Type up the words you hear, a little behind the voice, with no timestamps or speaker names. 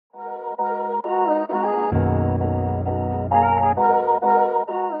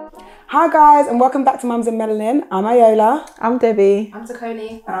Hi guys, and welcome back to Mums and Melanin. I'm Ayola. I'm Debbie. I'm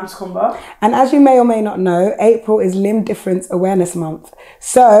Tokoni. And I'm Tokunbo. And as you may or may not know, April is Limb Difference Awareness Month.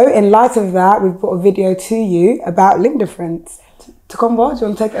 So in light of that, we've brought a video to you about limb difference. Tokunbo, do you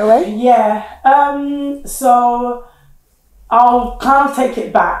want to take it away? Yeah. So I'll kind of take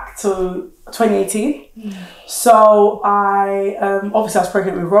it back to 2018. So I obviously I was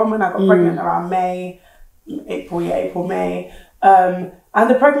pregnant with Roman. I got pregnant around April, May. And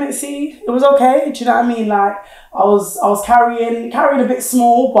the pregnancy, it was okay. Do you know what I mean? Like I was carrying a bit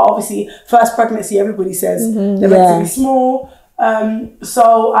small, but obviously first pregnancy, everybody says they're meant to be small.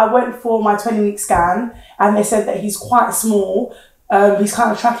 So I went for my 20-week scan, and they said that he's quite small. He's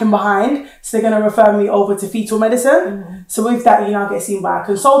kind of tracking behind, so they're going to refer me over to fetal medicine. So with that, I get seen by a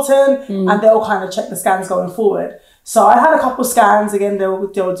consultant, and they'll kind of check the scans going forward. So I had a couple scans. Again, they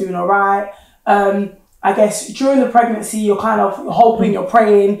were doing all right. I guess during the pregnancy, you're kind of hoping, you're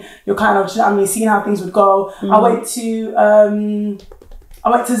praying, you're kind of, seeing how things would go. I went to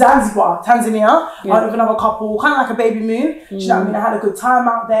Zanzibar, Tanzania. I went with another couple, kind of like a baby moon. Do you know what I mean? I had a good time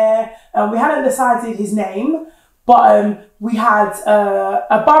out there. We hadn't decided his name, but we had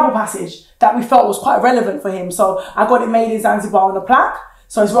a Bible passage that we felt was quite relevant for him. So I got it made in Zanzibar on a plaque.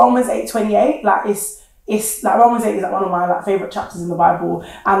 So it's Romans 8:28. Like it's like Romans 8 is like one of my favourite chapters in the Bible,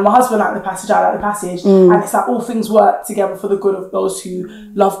 and my husband liked the passage, I like the passage, and it's like all things work together for the good of those who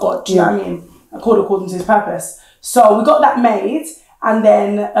love God. Do you know what I mean? Called according to His purpose. So we got that made, and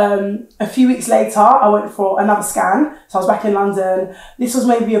then a few weeks later, I went for another scan. So I was back in London. This was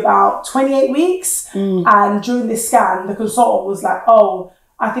maybe about 28 weeks, and during this scan, the consultant was like, "Oh,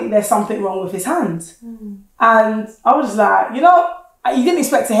 I think there's something wrong with his hand," and I was like, you didn't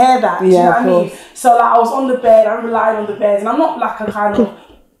expect to hear that, do you know what I mean? So I was on the bed, I'm relying on the bed, and I'm not like a kind of,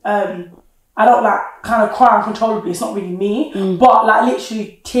 I don't kind of cry uncontrollably, it's not really me, but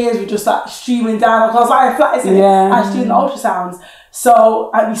literally tears were just streaming down, because I was lying flat, isn't it? I was doing the ultrasounds.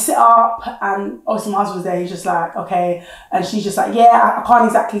 So we sit up, and obviously my husband's there, he's just like, okay, and she's just like, yeah, I can't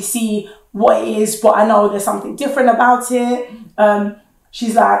exactly see what it is, but I know there's something different about it.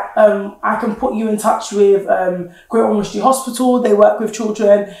 She's like, I can put you in touch with Great Ormond Street Hospital. They work with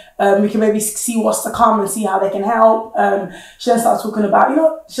children. We can maybe see what's to come and see how they can help. She then started talking about,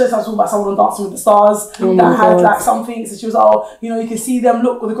 someone on Dancing with the Stars that had something. So she was like, you can see them,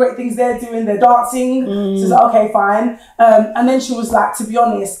 look, all the great things they're doing, they're dancing. So she's like, okay, fine. And then she was like, to be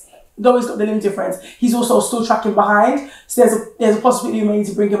honest, though he's got the limb difference, he's also still tracking behind. So there's a possibility we need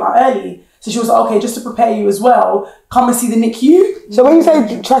to bring him out early. So she was like, okay, just to prepare you as well, come and see the NICU. So when you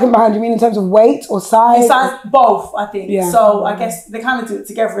say tracking behind, you mean in terms of weight or size? Size, both, I think. Yeah. So I guess they kind of do it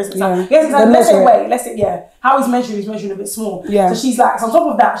together, isn't it? Let's say weight, how he's measuring a bit small. Yeah. So she's like, so on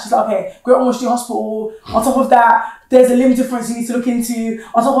top of that, she's like, okay, Great Ormond Street Hospital. On top of that, there's a limb difference you need to look into.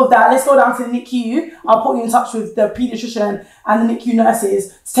 On top of that, let's go down to the NICU. I'll put you in touch with the paediatrician and the NICU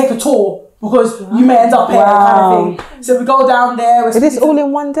nurses to take a tour, because you may end up here, kind of thing. So we go down there. Is this all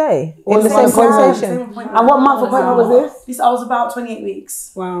in one day? In the same conversation? And what month appointment was this? I was about 28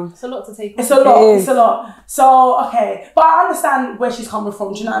 weeks. Wow. It's a lot to take on. It's a lot. So, okay. But I understand where she's coming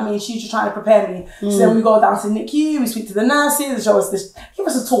from. Do you know what I mean? She's just trying to prepare me. So then we go down to the NICU, we speak to the nurses, they show us this, give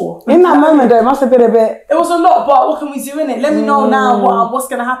us a tour. In that moment though, it must have been a bit... It was a lot, but what can we do in it? Let me know now what's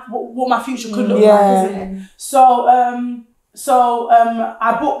going to happen, what my future could look like, isn't it? So,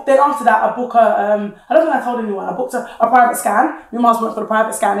 I booked, then after that, I booked I don't think I told anyone, I booked a private scan. Me and my husband went for the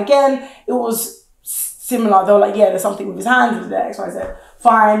private scan again. It was similar. They were like, yeah, there's something with his hand, there's there, X, Y, Z.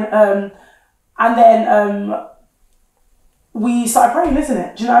 Fine. And then we started praying, isn't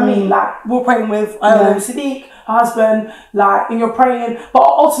it? Do you know what I mean? We were praying with Sadiq, her husband, and you're praying. But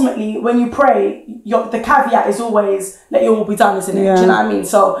ultimately, when you pray, the caveat is always, let your will be done, isn't it? Do you know what I mean?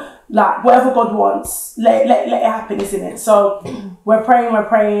 So, whatever God wants, let it happen, isn't it? So we're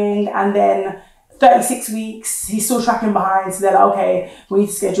praying, and then 36 weeks, he's still tracking behind. So they're like, okay, we need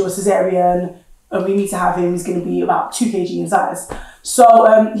to schedule a cesarean, and we need to have him. He's going to be about 2 kg in size.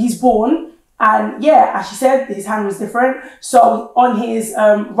 So he's born, and as she said, his hand was different. So on his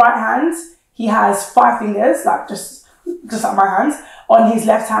right hand, he has 5 fingers, just like my hands. On his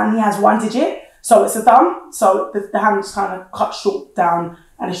left hand, he has 1 digit. So it's a thumb. So the hand's kind of cut short down,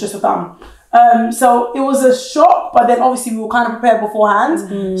 and it's just a thumb. So it was a shock, but then obviously we were kind of prepared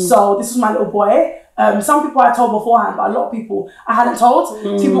beforehand. So this was my little boy. Some people I told beforehand, but a lot of people I hadn't told.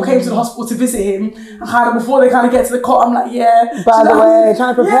 People came to the hospital to visit him, and kind of before they kind of get to the cot, I'm like, yeah. By the way,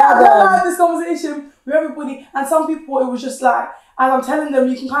 trying to prepare them. I had this conversation with everybody, and some people it was just like, as I'm telling them,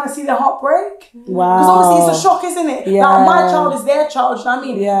 you can kind of see their heart break. Wow. Because obviously it's a shock, isn't it? Yeah. Like my child is their child, you know what I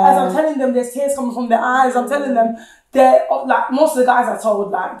mean? Yeah. As I'm telling them, there's tears coming from their eyes. I'm telling them, they're like most of the guys I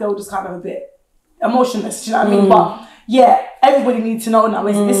told, like they were just kind of a bit emotionless. Do you know what I mean? But yeah, everybody needs to know now.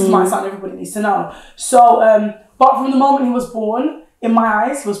 This is my son. Everybody needs to know. So, but from the moment he was born, in my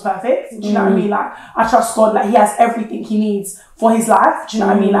eyes, was perfect. Do you know what I mean? Like, I trust God. Like, he has everything he needs for his life. Do you know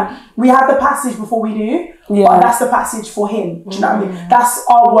what I mean? Like, we had the passage before we knew, but that's the passage for him. Do you know what I mean? That's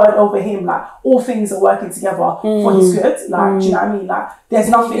our word over him. Like, all things are working together for his good. Like, do you know what I mean? Like, there's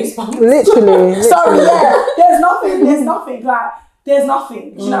nothing. Literally. Sorry, yeah. There's nothing. Like, there's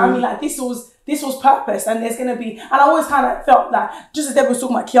nothing. Do you know what I mean? Like, this was purpose, and there's gonna be, and I always kind of felt like, just as Deborah was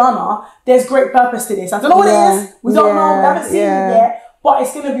talking about Kiana, there's great purpose to this. I don't know what it is. We don't know. We haven't seen it yet, but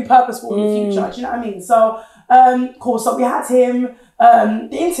it's gonna be purposeful in the future. Do you know what I mean? So, cool. So we had him.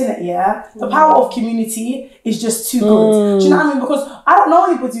 The internet, the power of community is just too good. Do you know what I mean? Because I don't know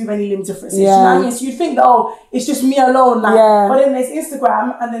anybody with any limb differences. Do you know what I mean? So you'd think that, oh, it's just me alone. Like, but then there's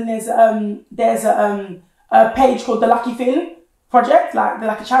Instagram, and then there's a page called The Lucky Fin Project, like they're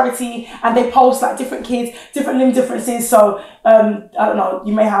like a charity, and they post like different kids, different limb differences. So I don't know,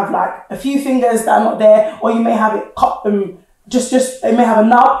 you may have like a few fingers that are not there, or you may have it cut just it may have a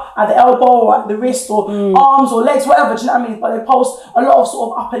nub at the elbow or at the wrist or arms or legs, whatever. Do you know what I mean? But they post a lot of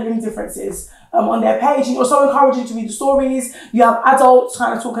sort of upper limb differences on their page, and it was so encouraging to read the stories. You have adults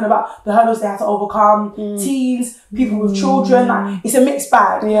kind of talking about the hurdles they had to overcome, teens, people with children. Like, it's a mixed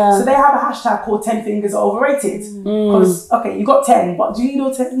bag. So they have a hashtag called 10 fingers are overrated, because okay, you got 10, but do you need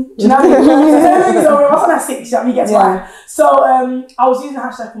all 10? Do you know what I mean? So 10 fingers are overrated. What's that 6? You know what I mean? Gets fine. So I was using the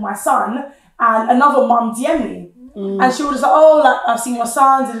hashtag for my son, and another mum DM'd me. And she was just like, oh, like, I've seen your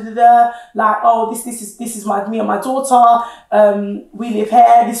son, like, oh, this is me and my daughter, we live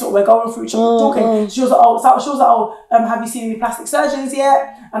here, this is what we're going through, talking. She was like, oh, have you seen any plastic surgeons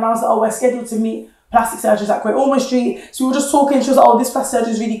yet? And I was like, oh, we're scheduled to meet plastic surgeons at Great Ormond Street. So we were just talking. She was like, oh, this plastic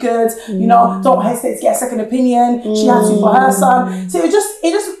surgeon is really good, you know, don't hesitate to get a second opinion. She had to for her son. So it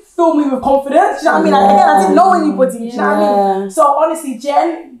just filled me with confidence. You know what I mean? Like, again, I didn't know anybody. You know what I mean? So honestly,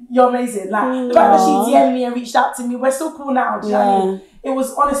 Jen, you're amazing. Like, the fact that she DM'd me and reached out to me, we're so cool now. Do you know what I mean? It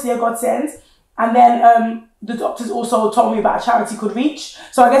was honestly a godsend. And then the doctors also told me about a charity called Reach.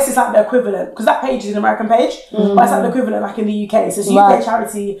 So I guess it's like the equivalent, because that page is an American page, but it's like the equivalent like in the UK. So it's a UK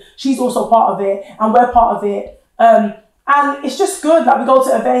charity. She's also part of it, and we're part of it. And it's just good. Like, we go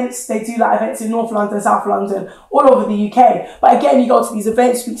to events. They do like events in North London, South London, all over the UK. But again, you go to these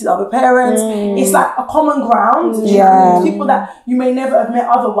events, speak to the other parents. It's like a common ground. People that you may never have met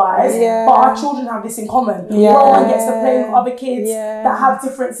otherwise. But our children have this in common. Rowan gets to play with other kids that have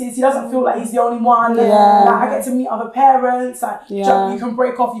differences. He doesn't feel like he's the only one. Like, I get to meet other parents. Like, you can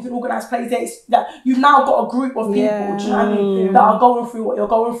break off. You can organise play dates. Like, you've now got a group of people. Do you know what I mean? That are going through what you're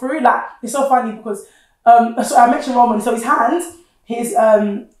going through. Like, it's so funny because. So I mentioned Roman. So his hand, he's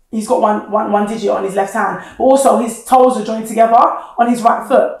got one digit on his left hand, but also his toes are joined together on his right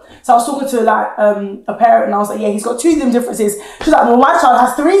foot. So I was talking to like a parent, and I was like, yeah, he's got 2 limb differences. She's like, well, my child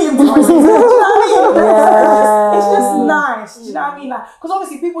has 3 limb differences. Do you know what I mean? It's just nice. Do you know what I mean? Like, because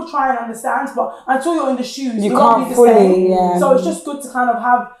obviously people try and understand, but until you're in the shoes, you can't be the same. So it's just good to kind of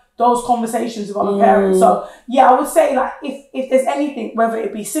have those conversations with other parents. So yeah, I would say, like, if there's anything, whether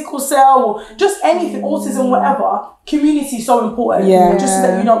it be sickle cell or just anything, autism, whatever, community is so important. Just so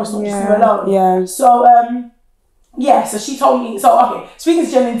that you know it's not just you alone. So so she told me, so okay, speaking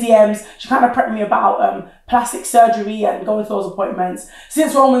to Jen in DMs, she kind of prepped me about plastic surgery and going to those appointments.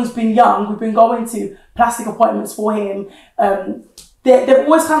 Since Roman's been young, we've been going to plastic appointments for him. They've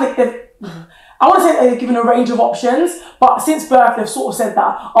always kind of, I want to say they've given a range of options, but since birth, they've sort of said that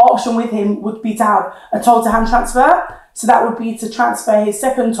our option with him would be to have a toe to hand transfer. So that would be to transfer his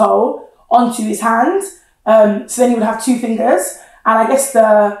second toe onto his hand. So then he would have 2 fingers. And I guess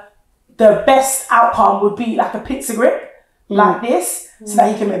the best outcome would be like a pizza grip, like this, so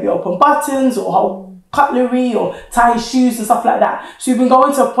that he can maybe open buttons or hold cutlery or tie his shoes and stuff like that. So we've been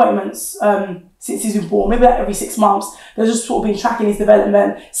going to appointments since he's been born, maybe like every 6 months. They've just sort of been tracking his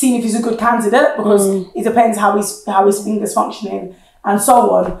development, seeing if he's a good candidate, because it depends how his fingers functioning and so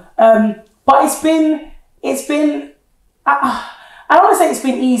on. But it's been I don't want to say it's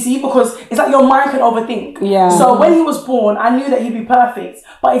been easy, because it's like your mind can overthink. So when he was born, I knew that he'd be perfect,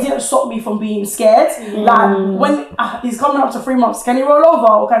 but it didn't stop me from being scared. Like, when he's coming up to 3 months, can he roll over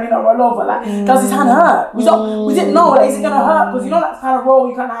or can he not roll over? Like, does his hand hurt? We didn't know, like, is it gonna hurt? Because you know that kind of roll,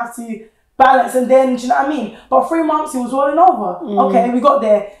 you kind of have to balance, and then, do you know what I mean? But 3 months, he was rolling over. Okay, we got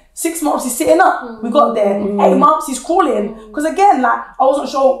there. 6 months he's sitting up. We got there. 8 months he's crawling. Because again, like I wasn't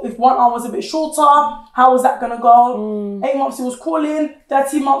sure if one arm was a bit shorter. How was that gonna go? 8 months he was crawling.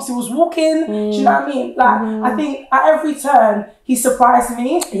 13 months he was walking. Do you know what I mean? Like I think at every turn he surprised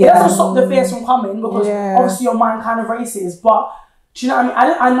me. It doesn't stop the fears from coming because obviously your mind kind of races. But do you know what I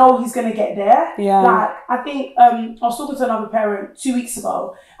mean? I know he's gonna get there. Yeah. Like I think I was talking to another parent 2 weeks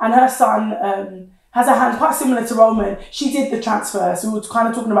ago, and her son has a hand quite similar to Roman. She did the transfer, so we were kind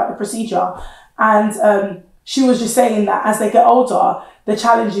of talking about the procedure, and she was just saying that as they get older, the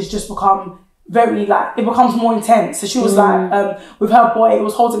challenges just become very it becomes more intense. So she was like, with her boy, it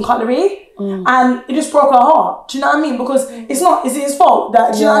was holding cutlery, and it just broke her heart. Do you know what I mean? Because it's his fault.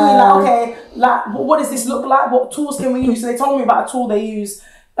 That, do you know what I mean? Like, okay, like what does this look like? What tools can we use? So they told me about a tool they use,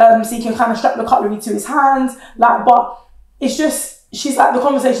 so you can kind of strap the cutlery to his hand. Like, but it's just. She's like, the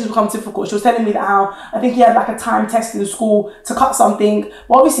conversations become difficult. She was telling me that how I think he had like a time test in school to cut something.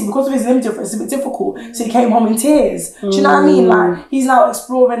 Well, obviously because of his limb difference, it's a bit difficult. So he came home in tears. Do you know what I mean? Like he's now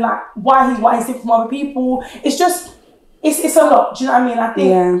exploring like why he's different from other people. It's just, it's a lot. Do you know what I mean? I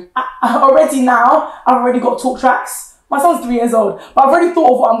think I've already got talk tracks. My son's 3 years old, but I've already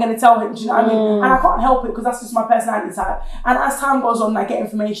thought of what I'm going to tell him. Do you know what I mean? And I can't help it because that's just my personality type. And as time goes on, I get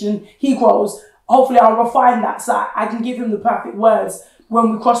information, he grows. Hopefully I'll refine that so I can give him the perfect words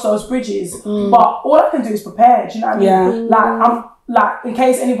when we cross those bridges. But all I can do is prepare, do you know what I mean? Yeah. Like I'm like, in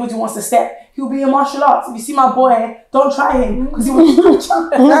case anybody wants to step, he'll be in martial arts. If you see my boy, don't try him because he will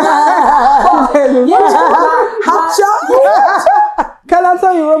Can I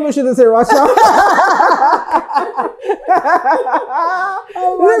tell you, Roman shouldn't say Russia?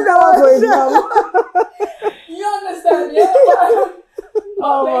 You understand, yeah?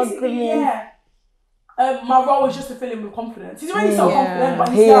 Basically, yeah. My role is just to fill him with confidence. He's already so confident, but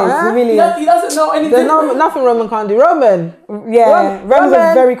he doesn't know anything. There's nothing Roman can't do. Roman's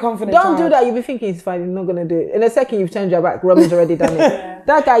a very confident Don't do that. You'll be thinking he's fine. He's not gonna do it. In a second, you've turned your back. Roman's already done it.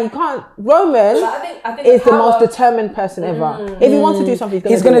 That guy, you can't. Roman I think is the most determined person ever. If he wants to do something,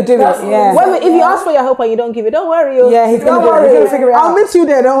 he's gonna do it. Yeah. If you ask for your help and you don't give it, don't worry. He's gonna figure it out. I'll meet you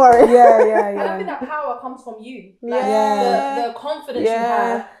there. Don't worry. I think that power comes from you. Like the confidence you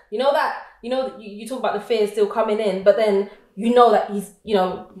have. You talk about the fear still coming in, but then you know that he's,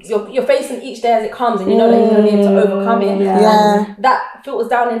 you're facing each day as it comes, and you know that he's going to be able to overcome it. And that filters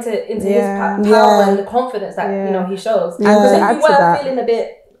down into his power and the confidence that he shows. Because if you were feeling a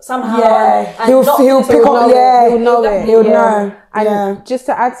bit somehow, and he'll pick up. He'll know it. He'll know. And just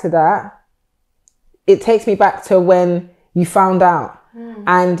to add to that, it takes me back to when you found out,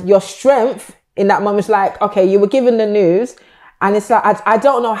 and your strength in that moment is like, okay, you were given the news. And it's like, I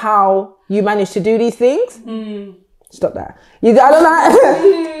don't know how you manage to do these things. Stop that. I don't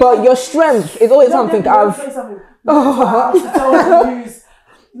know. But your strength is always something I've... It's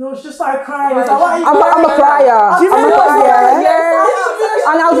just like crying. It's like, I'm a crier.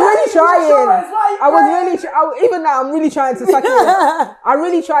 And I was really trying. Even now, I'm really trying to suck it in. I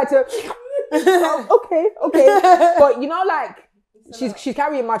really try to... okay. But she's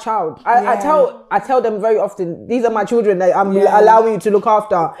carrying my child. I tell them very often, these are my children that I'm allowing you to look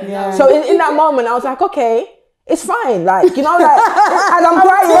after. So in that moment, I was like, okay, it's fine. Like, and I'm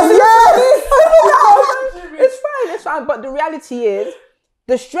crying. It's fine. But the reality is,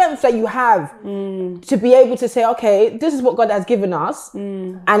 the strength that you have to be able to say, okay, this is what God has given us,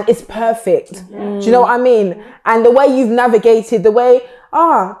 and it's perfect. Do you know what I mean? And the way you've navigated, the way,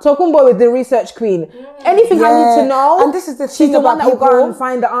 Tokunbo is the research queen. Anything I need to know, and this is the she's thing the one about that will people. go and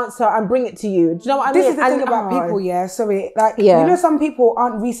find the answer and bring it to you. Do you know what I mean? This is the thing about people, sorry. Like, some people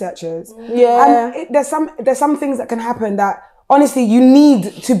aren't researchers. And there's some things that can happen that, honestly, you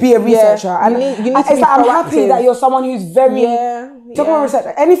need to be a researcher. And you need to be I'm happy that you're someone who's very... Talk about research.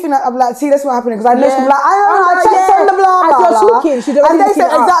 Anything that I'm like, see, that's what happening. Because I know she's like, I checked on the blah, blah, blah. She's already looking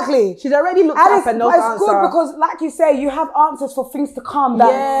up. Exactly. She's already looked up and knows the answer. It's good because, like you say, you have answers for things to come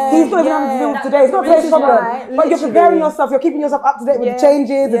that he's not even having to deal with today. It's not today's problem. But you're preparing yourself. You're keeping yourself up to date with the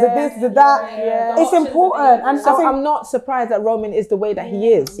changes. Is it this? Is it that? It's important. And so I'm not surprised that Roman is the way that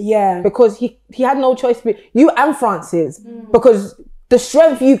he is. Yeah. Because he had no choice to be. You and Francis. Because the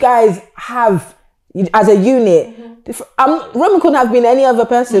strength you guys have as a unit, Roman couldn't have been any other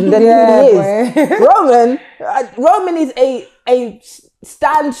person than who he is. Roman is a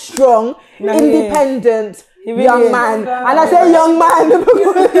stand strong, independent young man, and I say young man.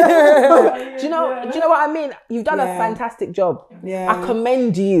 do you know what I mean? You've done a fantastic job. I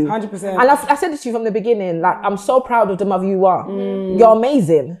commend you 100%. And I said this to you from the beginning. Like, I'm so proud of the mother you are. You're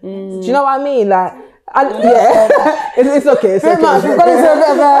amazing. Do you know what I mean? Like. It's okay. It's okay. We've got into a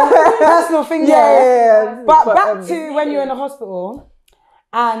bit of a personal thing. But back to when you're in the hospital,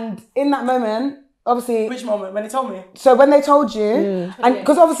 And in that moment, obviously... Which moment? When they told me? So when they told you, and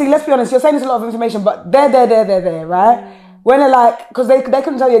because obviously, let's be honest, you're saying there's a lot of information, but they're there, right? When they're like, because they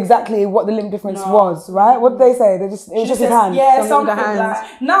couldn't tell you exactly what the limb difference was, right? What did they say? It was just his hand. Yeah, something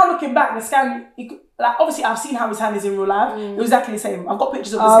like, now looking back, the scan, like obviously I've seen how his hand is in real life. It was exactly the same. I've got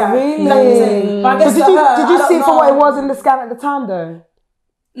pictures of the scan. Really? Exactly the same. But I guess did you see for what it was in the scan at the time though?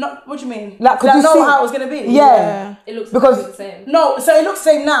 No, what do you mean? Like, could you know how it was gonna be? Yeah. It looks because the same. No, so it looks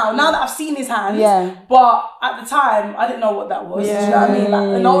the same now. Now that I've seen his hands. Yeah. But at the time, I didn't know what that was. Yeah. Do you know what I mean? Like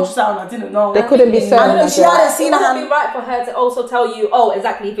an ultrasound, I didn't know. They couldn't be certain. And she hadn't seen it a hand. would be right for her to also tell you,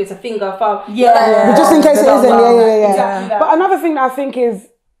 exactly if it's a finger, thumb. But just in case it isn't. Yeah. Exactly that. But another thing that I think is,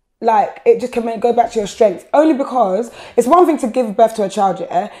 like, it just can go back to your strength. Only because it's one thing to give birth to a child,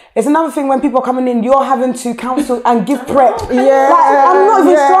 yeah. It's another thing when people are coming in, you're having to counsel and give prep. Yeah. Like, I'm not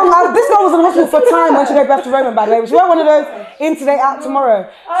even strong. This girl was in hospital for time when she gave birth to Roman, by the way. She was one of those in today, out tomorrow.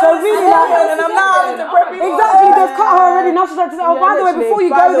 So really, like, and I'm now having to prep people. Exactly, they've cut her already. Now she's like, by the way, before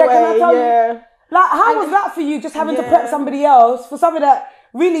you go there, can I tell you? Like, how was that for you, just having to prep somebody else for something that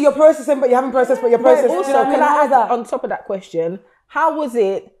really you're processing, but you haven't processed, but you're processing? Also, you know, can I add on top of that question, how was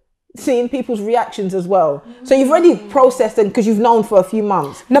it seeing people's reactions as well? So you've already processed them because you've known for a few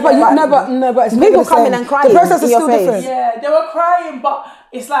months. No, but it's people coming and crying. The process in is your still face. different. Yeah, they were crying, but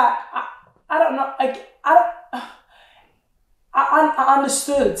it's like I don't know. I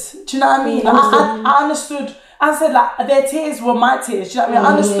understood. Do you know what I mean? I understood. I said like their tears were my tears. Do you know what I mean? I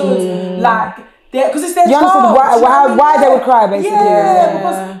understood like because it's their you child. Understood why they would cry basically. Yeah,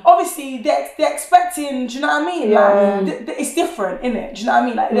 because obviously they're expecting. Do you know what I mean? Like it's different, isn't it? Do you know what I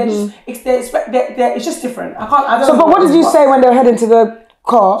mean? Like it's just different. I don't. So, but what did you say when they were heading to the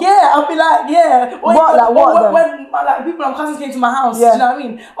car? Yeah, I'll be like, yeah. When like people and cousins came to my house, do you know what I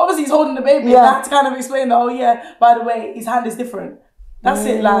mean? Obviously he's holding the baby, and I had to kind of explain that, by the way, his hand is different. That's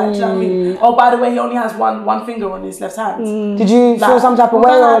it, like, do you know what I mean? Oh, by the way, he only has one finger on his left hand. Did you feel some type of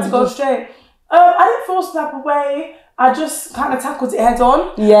way? I had to go straight. I didn't feel some type of way. I just kind of tackled it head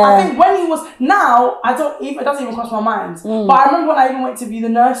on. Yeah. I think when he was, now, it doesn't even cross my mind. But I remember when I even went to view the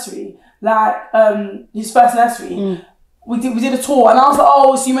nursery, like, his first nursery, we did a tour, and I was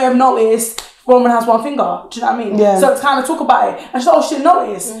like, so you may have noticed Roman has one finger. Do you know what I mean? Yeah. So to kind of talk about it, and she said, she didn't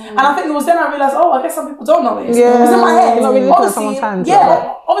notice. And I think it was then I realised, I guess some people don't notice. Yeah. It was in my head. You're not really looking at someone's hands.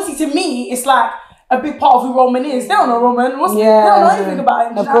 Yeah, obviously to me, it's like a big part of who Roman is. They don't know Roman. They don't know anything about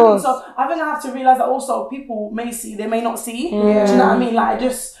him. Do you know what I mean? So I think I have to realise that also people may see, they may not see. Yeah. Do you know what I mean? Like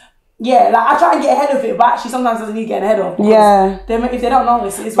like I try and get ahead of it, but actually sometimes it doesn't need getting ahead of. If they don't know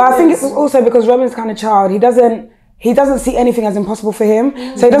this, it is. But I think it's also because Roman's kind of child. He doesn't see anything as impossible for him,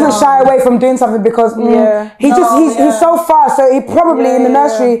 so he doesn't shy away from doing something because he's so fast. So he probably in the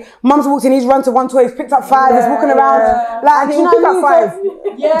nursery, mum's walked in, he's run to one toy, he's picked up 5, he's walking around like do you know what I mean?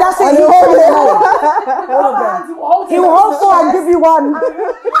 So, that's it. He will hold 4 and give you 1.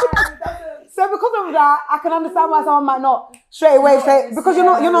 So because of that, I can understand why someone might not straight away say, because you're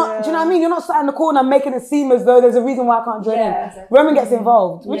not, do you know what I mean? You're not sat in the corner making it seem as though there's a reason why I can't join in. Exactly. Roman gets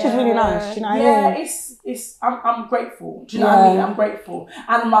involved, which is really nice. Do you know what I mean? I'm grateful. Do you know what I mean? I'm grateful.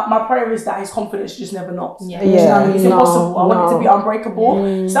 And my prayer is that his confidence just never knocks. Do you know what I mean? It's impossible. I want it to be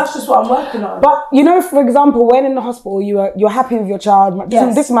unbreakable. So that's just what I'm working on. But you know, for example, when in the hospital, you're happy with your child.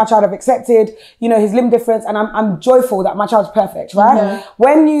 This is my child, I've accepted, his limb difference, and I'm joyful that my child's perfect, right?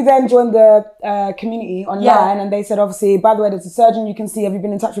 When you then join the community online and they said, obviously, by the way, there's a surgeon you can see, have you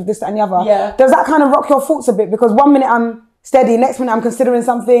been in touch with this, that and the other? Does that kind of rock your thoughts a bit? Because one minute I'm steady, next minute I'm considering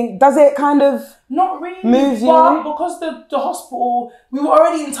something. Does it kind of not really move you? But because the hospital, we were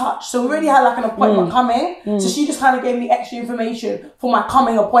already in touch, so we already had like an appointment coming. So she just kind of gave me extra information for my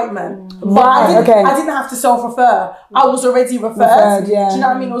coming appointment. But I didn't have to self-refer. I was already referred. Do you know what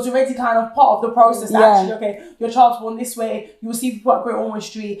I mean? It was already kind of part of the process. Actually, your child's born this way. You will see people at Great Ormond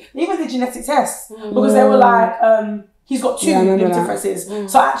Street. They even did genetic tests because they were like, he's got 2 limb differences.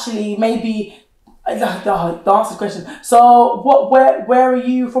 So actually, maybe. The answer question. So, where are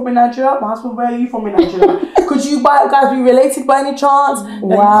you from in Nigeria? My husband, where are you from in Nigeria? Could you guys be related by any chance?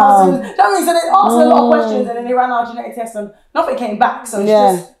 Wow. Cousins? You know what I mean? So they asked a lot of questions, and then they ran our genetic test, and nothing came back. So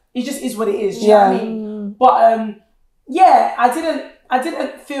it just is what it is. Do you know what I mean? But I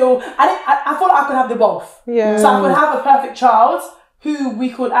didn't feel. I thought I could have the both. Yeah. So I could have a perfect child who we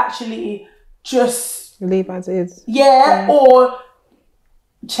could actually just leave as is. Or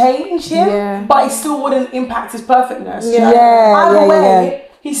change him, but it still wouldn't impact his perfectness. Either way,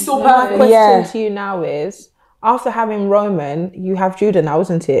 he's still perfect. My question to you now is, after having Roman, you have Judah now,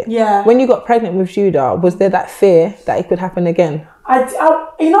 isn't it? Yeah. When you got pregnant with Judah, was there that fear that it could happen again?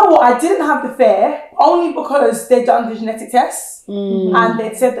 You know what? I didn't have the fear only because they'd done the genetic tests and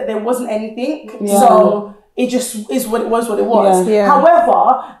they said that there wasn't anything. Yeah. So it just is what it was. Yeah.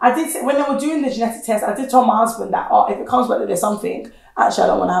 However, I did say, when they were doing the genetic test, I did tell my husband that if it comes back that there's something, actually I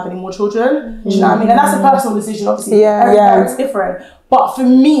don't want to have any more children. Do you know what I mean? And that's a personal decision, obviously. Every parent's different. But for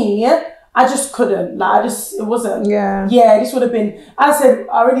me, I just couldn't. Like, it wasn't. Yeah, this would have been, I said,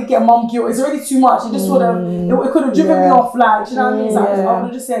 I already get mom guilt. It's already too much. It just would have, it could have driven me off. Like, do you know what I mean? So I would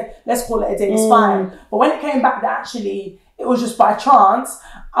have just said, let's call it a day. It's fine. But when it came back that actually, it was just by chance,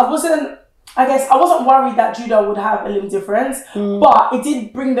 I wasn't worried that Judah would have a limb difference. But it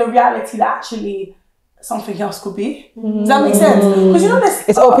did bring the reality that actually something else could be. Does that make sense? Because you know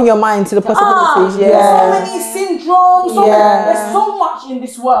it's open your mind to the possibilities. There's so many syndromes. There's so much in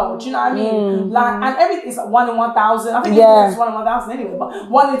this world. Do you know what I mean? Like, and everything's like 1 in 1,000. I think it's 1 in 1,000 anyway. But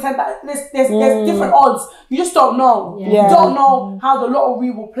 1 in 10,000. There's different odds. You just don't know. You don't know how the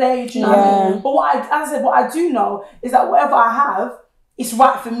lottery will play. Do you know what I mean? But what I do know is that whatever I have, it's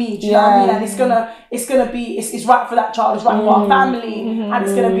right for me, do you know what I mean? And it's right for that child, it's right for our family, and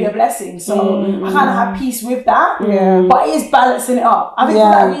it's gonna be a blessing. So I kind of have peace with that. But it is balancing it up. I think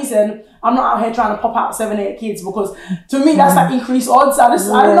for that reason, I'm not out here trying to pop out 7, 8 kids, because to me that's like increased odds. I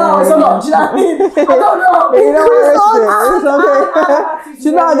don't know, it's a lot. Do you know what I mean? I don't know. You know what? It's okay.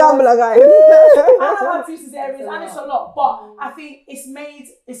 She's not a gambler, guys. I know how to use areas, and it's a lot. But I think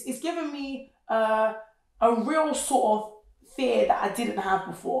it's given me a real sort of fear that I didn't have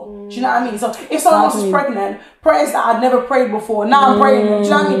before. Do you know what I mean? So if someone else is pregnant, prayers that I'd never prayed before, now I'm praying them. Do you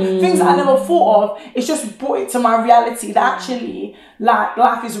know what I mean? Things that I never thought of, it's just brought it to my reality that actually, like,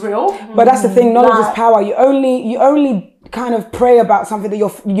 life is real. But that's the thing, knowledge is power. You only kind of pray about something that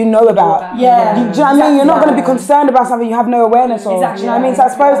you know about. Do you know what I mean? You're not going to be concerned about something you have no awareness of. Exactly. Do you know what I mean? So I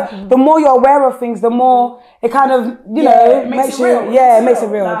suppose the more you're aware of things, the more it kind of, it makes it real. It makes it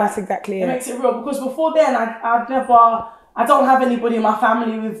real. Like, that's exactly it. It makes it real, because before then, I don't have anybody in my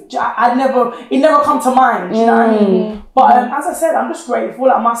family with. It never come to mind. Do you know what I mean? But as I said, I'm just grateful.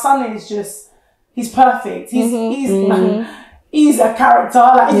 Like, my son is he's perfect. He's a character.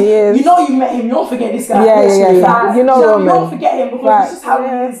 Like, you know, you met him. You don't forget this guy. Like, you don't forget him, because it's just how he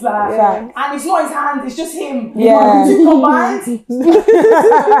is. Like, and it's not his hand. It's just him. The two combined.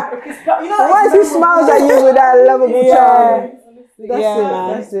 Why is he smiles at you with that lovable child?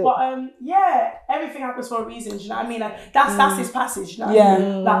 That's it. But everything happens for a reason. Do you know what I mean? Like, that's his passage. You know what I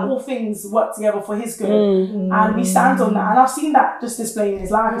mean? Like, all things work together for his good, and he stands on that. And I've seen that just displayed in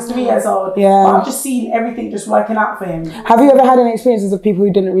his life. He's 3 years old, but I've just seen everything just working out for him. Have you ever had any experiences of people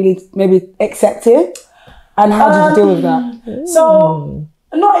who didn't really maybe accept it, and how did you deal with that? So,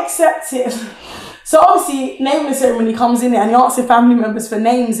 not accept it. So obviously, naming ceremony comes in it, and you're asking family members for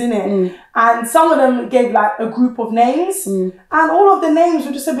names in it, and some of them gave like a group of names, and all of the names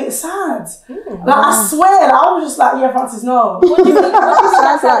were just a bit sad. Like, I swear, like, I was just like, Francis, no. What do you mean?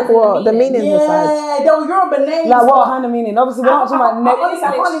 That's like what the meaning was sad. Yeah, they were Yoruba names. Like, what kind of meaning? Obviously, we're not talking about names. Honestly,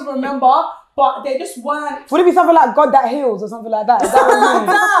 I can't even remember. But they just weren't. Would it be something like God That Heals or something like that? Is that what you mean?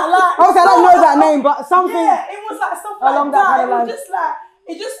 Like, obviously, I don't know that name, but something. Yeah, it was like stuff like along that. Kind of it was just like.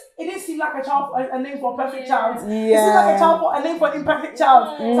 It didn't seem like a name for a perfect child. Yeah. It seemed like a name for an imperfect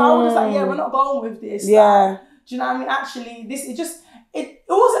child. So I was just like, we're not going with this. Yeah. Like, do you know what I mean? Actually, it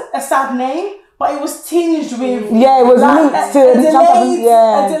wasn't a sad name, but it was tinged with it was like, linked to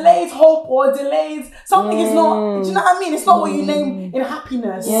a delayed hope, or delayed something is not. Do you know what I mean? It's not what you name in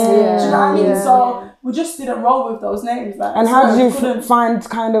happiness. Do you know what I mean? So we just didn't roll with those names. Like, and how did you find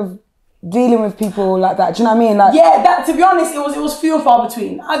kind of dealing with people like that? Do you know what I mean? Like, that, to be honest, it was few and far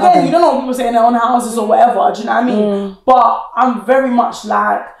between. Again, you don't know what people say in their own houses or whatever. Do you know what I mean? But I'm very much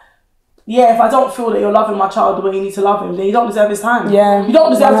like, if I don't feel that you're loving my child the way you need to love him, then you don't deserve his time. You don't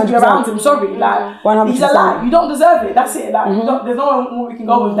deserve to be around him. Sorry, like 100%. He's alive. You don't deserve it. That's it. Like, there's no more we can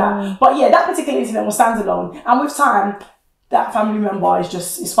go with that. But that particular incident was standalone, and with time, that family member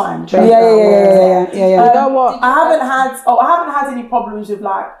is fine. Yeah. You know what? I haven't had any problems with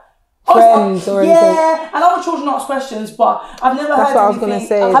like friends or anything. And other children ask questions, but I've never heard anything. That's what I was going to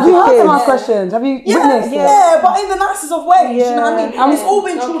say. Have you heard them ask questions? Have you witnessed it? Yeah, but in the nicest of ways. You know what I mean? And it's all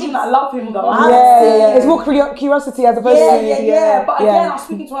been children that love him, though. It's more curiosity as opposed to... But again, I was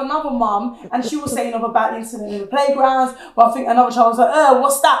speaking to another mum, and she was saying about the incident in the playgrounds, but I think another child was like,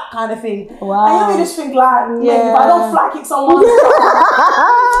 what's that kind of thing? Wow. And you just think like, if I don't fly kick someone,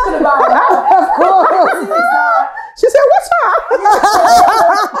 talking about it. Of course. She said, what's that?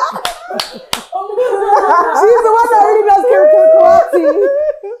 She's the one that really does karate.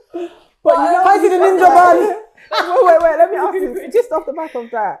 But you know, I did a ninja man. just off the back of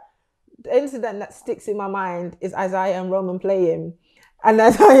that, the incident that sticks in my mind is Isaiah and Roman playing. And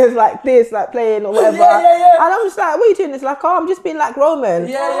Isaiah's like this, like playing or whatever. And I'm just like, what are you doing? It's like, oh, I'm just being like Roman. And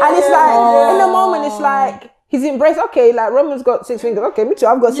it's like, in the moment, it's like, he's embraced, okay, like Roman's got 6 fingers. Okay, me too,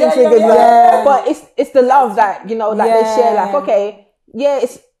 I've got 6 fingers. But it's the love that, you know, like they share, like, okay,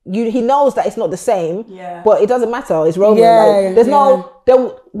 it's, he knows that it's not the same, but it doesn't matter. It's Roman. Like,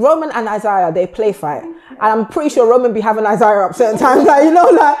 there's Roman and Isaiah, they play fight, and I'm pretty sure Roman be having Isaiah up certain times. Like, you know,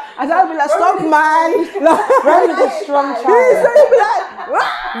 like Isaiah be like, stop, man. Like, Roman is a strong child. He's like,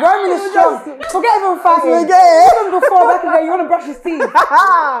 Roman is strong. Forget even fighting again. Even before back in the day, you want to brush his teeth.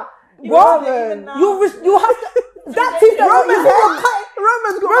 Roman, you have to. That teeth that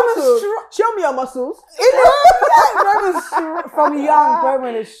Roman's strong. Show me your muscles. Roman's from young.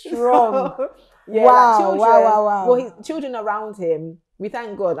 Roman is strong. Yeah, wow, like wow. Well, his children around him, we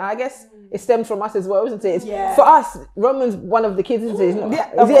thank God. And I guess it stems from us as well, isn't it? For us, Roman's one of the kids, isn't he?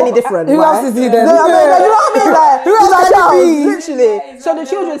 Is he any different? Who else is he then? You know what I mean? Like, who else literally. So the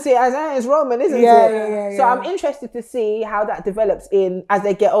children say Isaiah is Roman, isn't it? So I'm interested to see how that develops as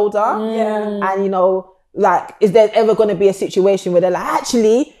they get older. And, you know, like, is there ever going to be a situation where they're like,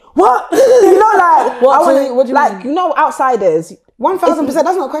 actually, what? You know, like, what do you mean? You know, outsiders. 1000%.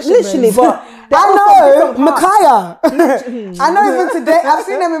 That's not a question. Literally, but I know Micaiah. I know even today. I've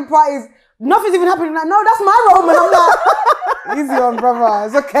seen them in parties. Nothing's even happening. Like, no, that's my Roman. I'm like, easy on, brother.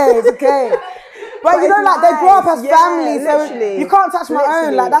 It's okay. But you know, like, they grow up as family, so you can't touch my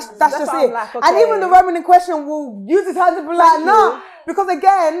own. Like, that's just it. Like, okay. And even the Roman in question will use his hand to be like, no. Because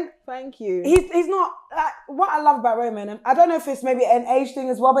again, thank you. He's not like what I love about Roman, and I don't know if it's maybe an age thing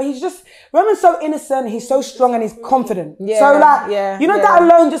as well, but Roman's so innocent, he's so strong, and he's confident. So like, you know, that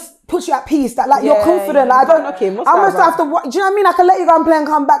alone just puts you at peace. That like you're confident. Like, I almost have to. Do you know what I mean? I can let you go and play and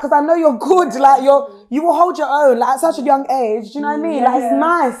come back because I know you're good. Like you will hold your own. Like at such a young age. Do you know what I mean? Like it's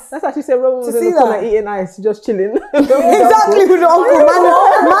nice. That's actually say Roman was in the corner eating ice, just chilling. Exactly, with the uncle.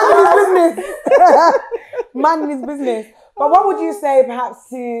 Man in his business. Man in his business. But what would you say perhaps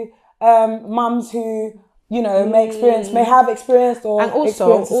to mums who, you know, may have experienced or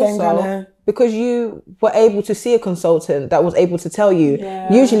experienced the same kind of... Because you were able to see a consultant that was able to tell you,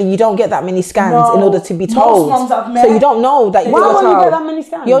 usually you don't get that many scans in order to be told. Most mums I've met, so you don't know that you're Why won't you get that many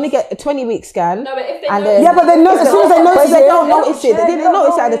scans? You only get a 20-week scan. No, but if they but they know as soon as they notice it. They don't notice it. They didn't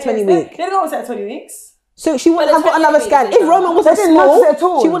notice it at the 20 week. They didn't notice it at 20 weeks. So she wouldn't have got another scan. If Roman wasn't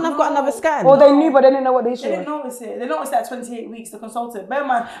small, she wouldn't have got another scan. Or they knew, but they didn't know what the issue was. They didn't notice it. They noticed it at 28 weeks, the consultant. Bear in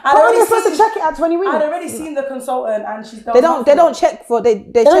mind, how are you supposed to check it at 20 weeks? I'd already seen the consultant and she's done. They don't check for they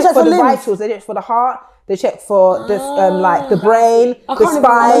check for the vitals. They check for the heart. They check for the like the brain, the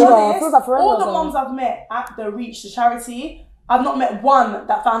spine. All the moms I've met at the Reach, the charity, I've not met one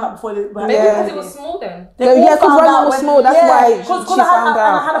that found out before they were maybe because it was small then. Because Roman was small, that's why she found out.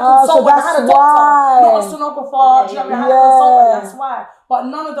 And I had a consultant, I had a doctor, not a sonographer, do you know what I mean? I had a consultant, that's why. But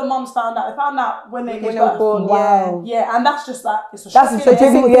none of the mums found out. They found out when they were born. Wow. Yeah, and that's just like, it's a shock. That's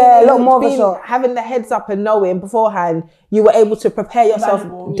a lot more of a shock. Having the heads up and knowing beforehand, you were able to prepare yourself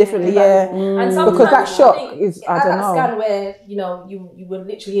differently, And because that shock is, I don't know. That scan where, you know, you were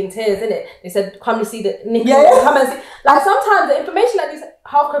literally in tears, innit? They said, come to see the nipple. Come and see. Like, sometimes the information that these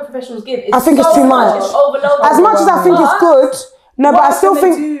healthcare professionals give is I think it's too much. It's overloaded. As much as I think it's good, but I still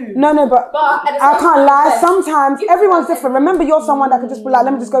think but I can't lie. Sometimes everyone's different. Remember, you're someone that could just be like,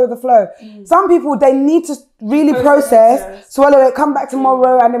 let me just go with the flow. Some people, they need to really process, swallow it, come back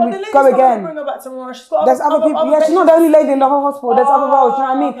tomorrow, and then we go again. Bring her back tomorrow. There's other people. She's not the only lady in the whole hospital. There's other roles. Do you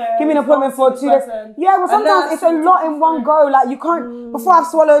know what I mean? Give me an appointment for 2 days. Yeah, well, sometimes it's a lot in one go. Like you can't. Before I've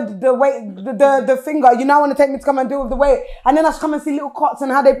swallowed the weight, the finger, you now want to take me to come and deal with the weight, and then I come and see little cots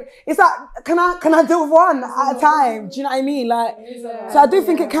and how they. It's like, can I deal with one at a time? Do you know what I mean? Like, so I do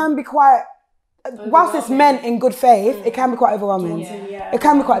think it can be quite. Whilst it's meant in good faith, it can be quite overwhelming. It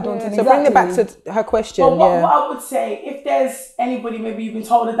can be quite daunting. So bring it back to her question. But what I would say, if there's anybody, maybe you've been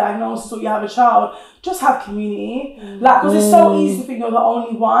told a diagnosis or you have a child, just have community. Like, because it's so easy to think you're the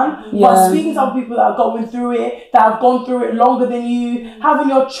only one. But speaking to other people that are going through it, that have gone through it longer than you, having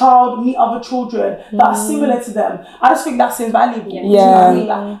your child meet other children that are similar to them, I just think that's invaluable. You know what I mean?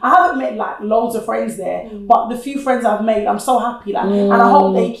 Like, I haven't met like loads of friends there, but the few friends I've made, I'm so happy. Like, and I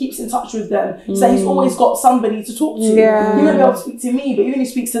hope that he keeps in touch with them. So he's always got somebody to talk to. He won't be able to speak to me, but even if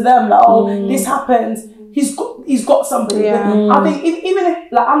he speaks to them, like, oh, this happened. He's got somebody. I think even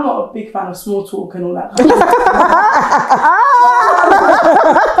if, like, I'm not a big fan of small talk and all that kind of stuff.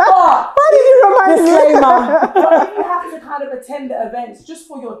 Why did you remind me? But if you have to kind of attend the events just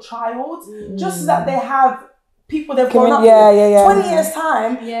for your child, just so that they have people they've grown up with. 20 years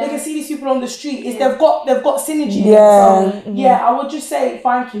time, they can see these people on the street. They've got synergy. So, I would just say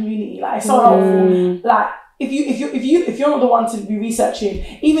find community. Like, it's so helpful. Like, if you're not the one to be researching,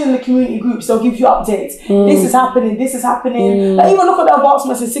 even in the community groups, they'll give you updates. This is happening. Like, even look at the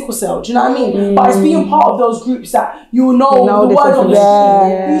advancements in sickle cell. Do you know what I mean? But it's being part of those groups that you will know the word on the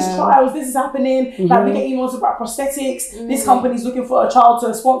street. These trials, this is happening. Like, we get emails about prosthetics. This company's looking for a child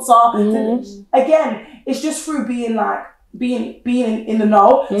to sponsor. Again, it's just through being like being in the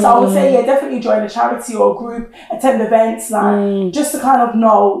know. So I would say definitely join a charity or a group, attend events, like just to kind of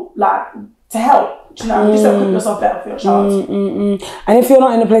know, like, to help. Do you know, just to equip yourself better for your child. And if you're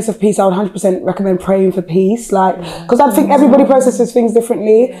not in a place of peace, I would 100% recommend praying for peace. Like, because I think everybody processes things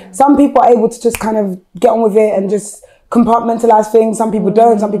differently. Some people are able to just kind of get on with it and just compartmentalize things. Some people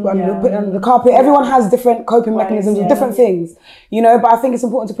don't. Some people put it under the carpet. Everyone has different coping mechanisms with different things, you know. But I think it's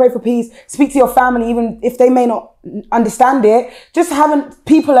important to pray for peace. Speak to your family, even if they may not understand it. Just having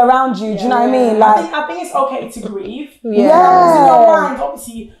people around you. Do you know what I mean? Like, I think it's okay to grieve. Because in your mind,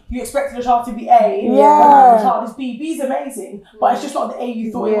 obviously, you expected the child to be A. But now the child is B. B is amazing, but it's just not the A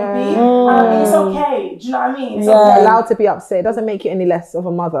you thought it would be. And I think it's okay. Do you know what I mean? It's okay. Allowed to be upset. It doesn't make you any less of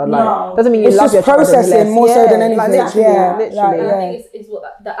a mother. Like, doesn't mean you love your child processing more so than anything. Literally. I think it's what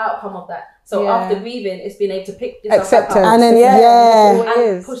the outcome of that. So after grieving, it's being able to pick yourself acceptance, up and then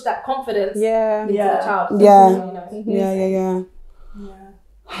and push that confidence into the child.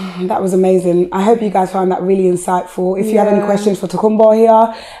 That was amazing. I hope you guys found that really insightful. If you have any questions for Tokunbo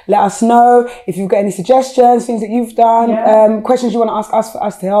here, let us know. If you've got any suggestions, things that you've done, questions you want to ask us for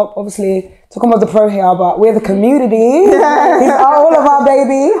us to help. Obviously, Tokunbo's the pro here, but we're the community. He's all of our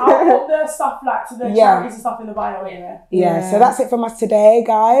baby. I'll put the stuff like to the charities and stuff in the bio. So that's it from us today,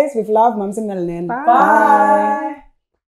 guys. With love, Mums and Melanin. Bye.